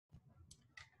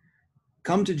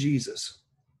Come to Jesus,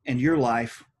 and your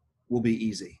life will be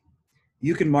easy.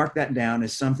 You can mark that down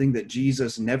as something that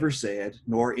Jesus never said,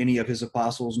 nor any of his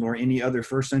apostles, nor any other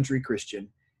first century Christian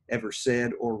ever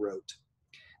said or wrote.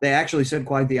 They actually said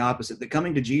quite the opposite, that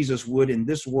coming to Jesus would, in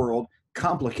this world,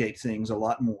 complicate things a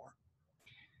lot more.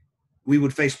 We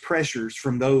would face pressures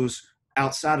from those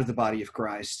outside of the body of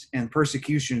Christ, and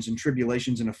persecutions and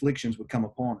tribulations and afflictions would come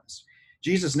upon us.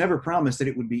 Jesus never promised that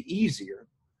it would be easier,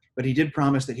 but he did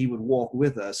promise that he would walk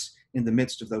with us in the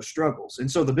midst of those struggles. And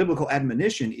so the biblical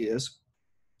admonition is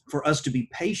for us to be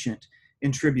patient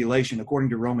in tribulation, according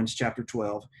to Romans chapter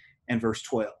 12 and verse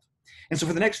 12. And so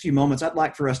for the next few moments, I'd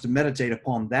like for us to meditate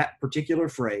upon that particular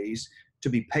phrase, to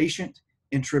be patient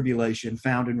in tribulation,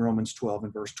 found in Romans 12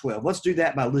 and verse 12. Let's do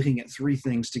that by looking at three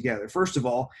things together. First of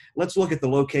all, let's look at the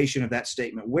location of that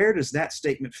statement. Where does that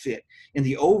statement fit in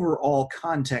the overall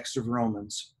context of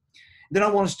Romans? Then I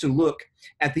want us to look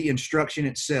at the instruction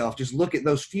itself. Just look at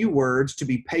those few words, to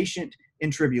be patient in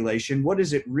tribulation. What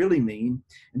does it really mean?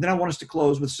 And then I want us to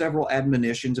close with several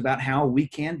admonitions about how we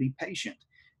can be patient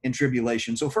in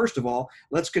tribulation. So first of all,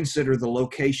 let's consider the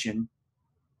location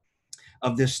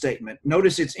of this statement.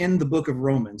 Notice it's in the book of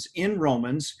Romans. In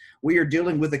Romans, we are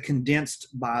dealing with a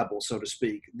condensed Bible, so to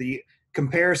speak. The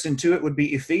comparison to it would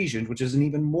be Ephesians, which is an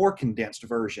even more condensed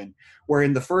version, where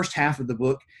in the first half of the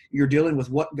book, you're dealing with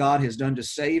what God has done to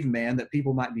save man, that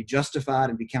people might be justified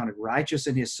and be counted righteous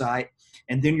in his sight.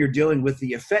 And then you're dealing with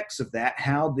the effects of that.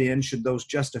 How then should those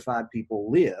justified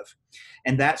people live?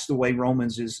 And that's the way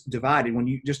Romans is divided. When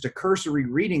you just a cursory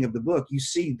reading of the book, you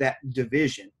see that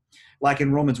division. Like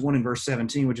in Romans 1 and verse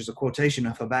 17, which is a quotation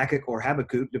of Habakkuk or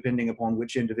Habakkuk, depending upon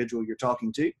which individual you're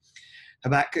talking to.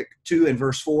 Habakkuk 2 and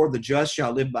verse 4, the just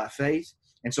shall live by faith.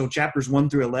 And so chapters 1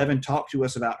 through 11 talk to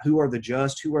us about who are the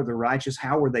just, who are the righteous,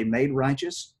 how were they made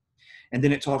righteous? And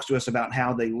then it talks to us about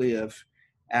how they live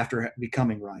after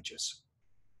becoming righteous.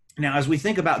 Now, as we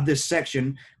think about this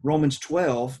section, Romans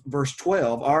 12, verse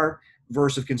 12, our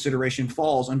verse of consideration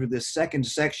falls under this second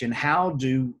section. How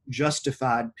do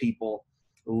justified people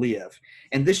live?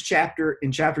 And this chapter,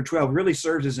 in chapter 12, really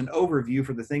serves as an overview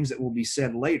for the things that will be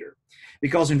said later.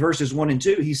 Because in verses 1 and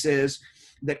 2, he says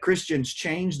that Christians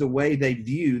change the way they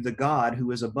view the God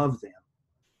who is above them.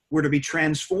 We're to be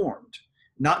transformed,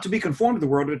 not to be conformed to the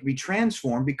world, but to be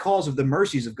transformed because of the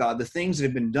mercies of God, the things that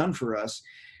have been done for us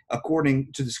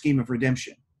according to the scheme of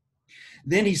redemption.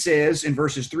 Then he says in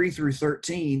verses 3 through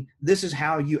 13, this is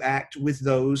how you act with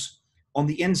those on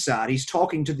the inside. He's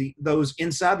talking to those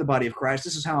inside the body of Christ.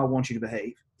 This is how I want you to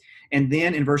behave. And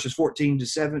then in verses 14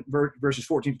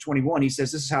 to 21, he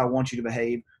says, this is how I want you to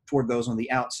behave toward those on the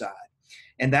outside.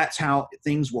 And that's how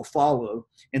things will follow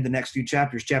in the next few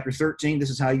chapters. Chapter 13, this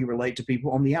is how you relate to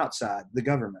people on the outside, the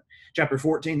government. Chapter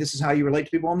 14, this is how you relate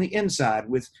to people on the inside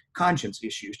with conscience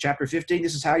issues. Chapter 15,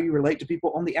 this is how you relate to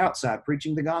people on the outside,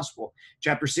 preaching the gospel.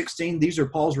 Chapter 16, these are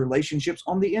Paul's relationships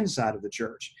on the inside of the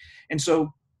church. And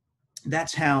so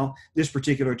that's how this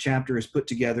particular chapter is put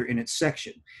together in its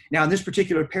section. Now, in this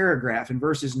particular paragraph, in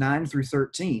verses 9 through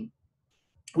 13,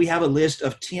 we have a list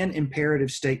of 10 imperative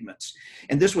statements.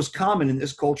 And this was common in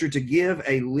this culture to give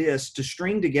a list, to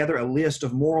string together a list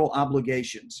of moral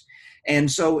obligations.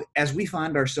 And so as we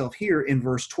find ourselves here in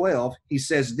verse 12, he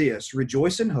says this,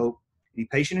 rejoice in hope, be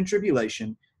patient in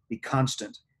tribulation, be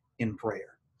constant in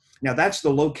prayer. Now, that's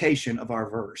the location of our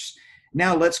verse.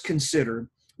 Now, let's consider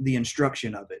the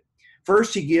instruction of it.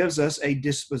 First, he gives us a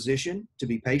disposition to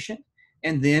be patient,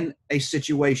 and then a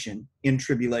situation in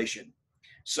tribulation.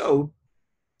 So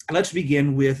let's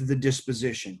begin with the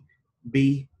disposition.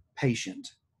 Be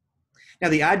patient. Now,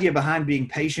 the idea behind being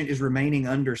patient is remaining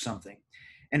under something.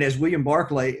 And as William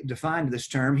Barclay defined this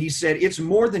term, he said it's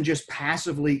more than just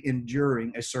passively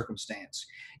enduring a circumstance.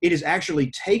 It is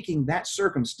actually taking that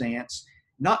circumstance,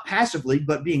 not passively,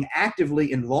 but being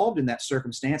actively involved in that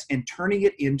circumstance and turning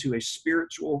it into a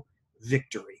spiritual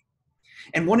victory.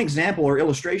 And one example or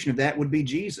illustration of that would be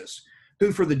Jesus,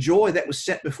 who for the joy that was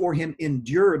set before him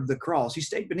endured the cross. He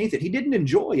stayed beneath it. He didn't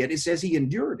enjoy it. It says he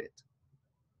endured it.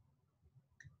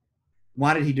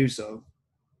 Why did he do so?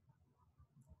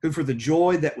 Who for the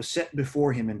joy that was set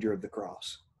before him endured the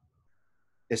cross,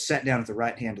 is sat down at the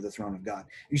right hand of the throne of God.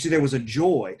 You see, there was a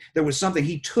joy. There was something.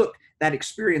 He took that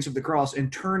experience of the cross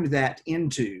and turned that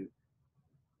into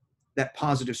that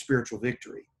positive spiritual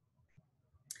victory.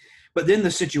 But then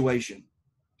the situation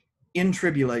in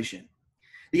tribulation.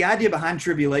 The idea behind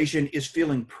tribulation is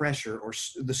feeling pressure or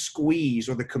the squeeze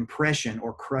or the compression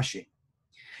or crushing.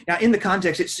 Now, in the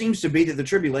context, it seems to be that the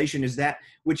tribulation is that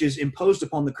which is imposed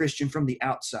upon the Christian from the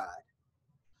outside.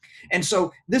 And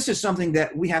so this is something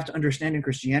that we have to understand in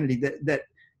Christianity, that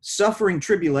Suffering,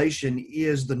 tribulation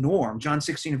is the norm. John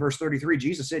 16 verse 33,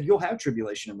 Jesus said, you'll have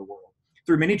tribulation in the world.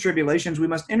 Through many tribulations, we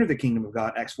must enter the kingdom of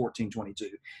God, Acts 14:22.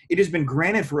 It has been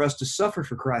granted for us to suffer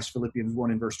for Christ, Philippians 1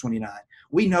 and verse 29.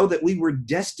 We know that we were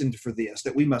destined for this,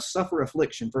 that we must suffer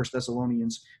affliction, 1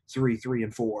 Thessalonians 3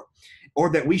 and 4.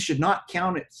 Or that we should not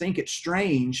think it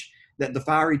strange that the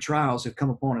fiery trials have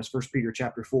come upon us, 1 Peter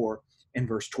chapter 4 and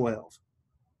verse 12.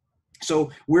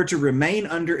 So we're to remain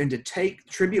under and to take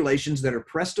tribulations that are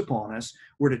pressed upon us.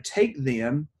 We're to take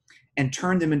them and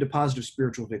turn them into positive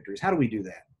spiritual victories. How do we do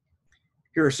that?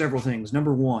 Here are several things.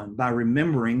 Number one, by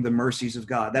remembering the mercies of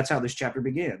God. That's how this chapter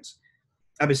begins.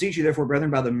 I beseech you, therefore,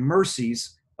 brethren, by the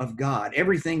mercies of God,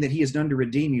 everything that he has done to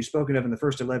redeem you, spoken of in the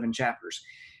first 11 chapters.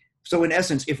 So in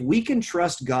essence, if we can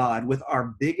trust God with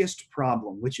our biggest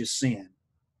problem, which is sin,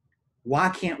 why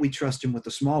can't we trust him with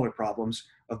the smaller problems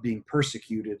of being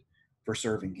persecuted for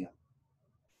serving him?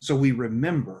 So we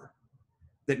remember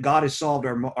that God has solved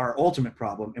our ultimate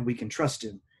problem, and we can trust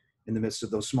him in the midst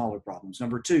of those smaller problems.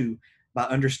 Number two, by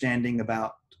understanding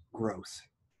about growth.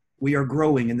 We are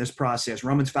growing in this process.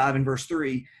 Romans 5 and verse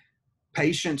 3,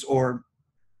 patience or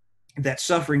that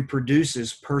suffering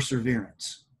produces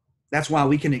perseverance. That's why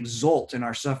we can exult in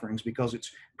our sufferings, because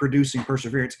it's producing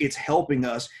perseverance. It's helping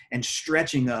us and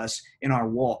stretching us in our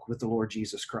walk with the Lord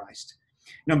Jesus Christ.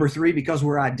 Number three, because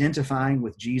we're identifying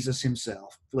with Jesus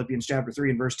himself. Philippians chapter 3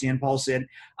 and verse 10, Paul said,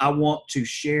 I want to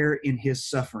share in his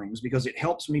sufferings because it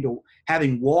helps me to,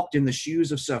 having walked in the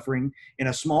shoes of suffering in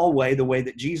a small way, the way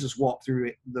that Jesus walked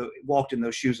in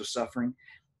those shoes of suffering,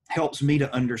 helps me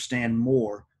to understand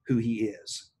more who he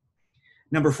is.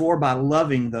 Number four, by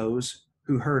loving those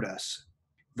who hurt us.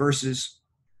 Verses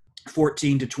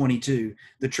 14 to 22.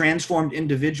 The transformed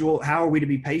individual, how are we to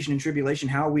be patient in tribulation?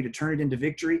 How are we to turn it into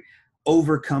victory?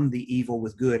 Overcome the evil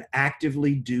with good,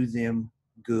 actively do them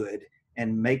good,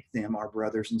 and make them our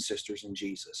brothers and sisters in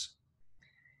Jesus.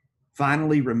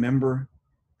 Finally, remember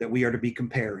that we are to be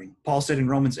comparing. Paul said in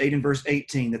Romans 8 and verse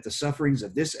 18 that the sufferings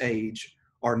of this age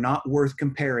are not worth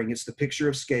comparing. It's the picture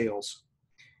of scales.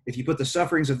 If you put the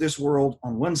sufferings of this world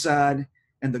on one side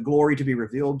and the glory to be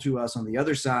revealed to us on the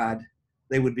other side,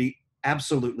 they would be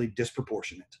absolutely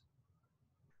disproportionate.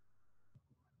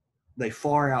 They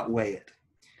far outweigh it.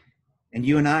 And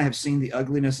you and I have seen the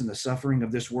ugliness and the suffering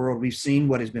of this world. We've seen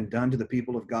what has been done to the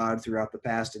people of God throughout the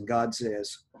past. And God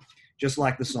says, just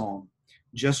like the song,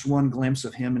 just one glimpse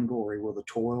of him in glory will the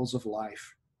toils of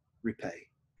life repay.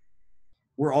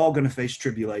 We're all going to face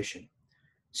tribulation.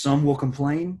 Some will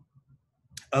complain.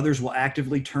 Others will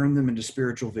actively turn them into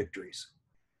spiritual victories.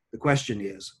 The question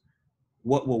is,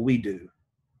 what will we do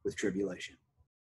with tribulation?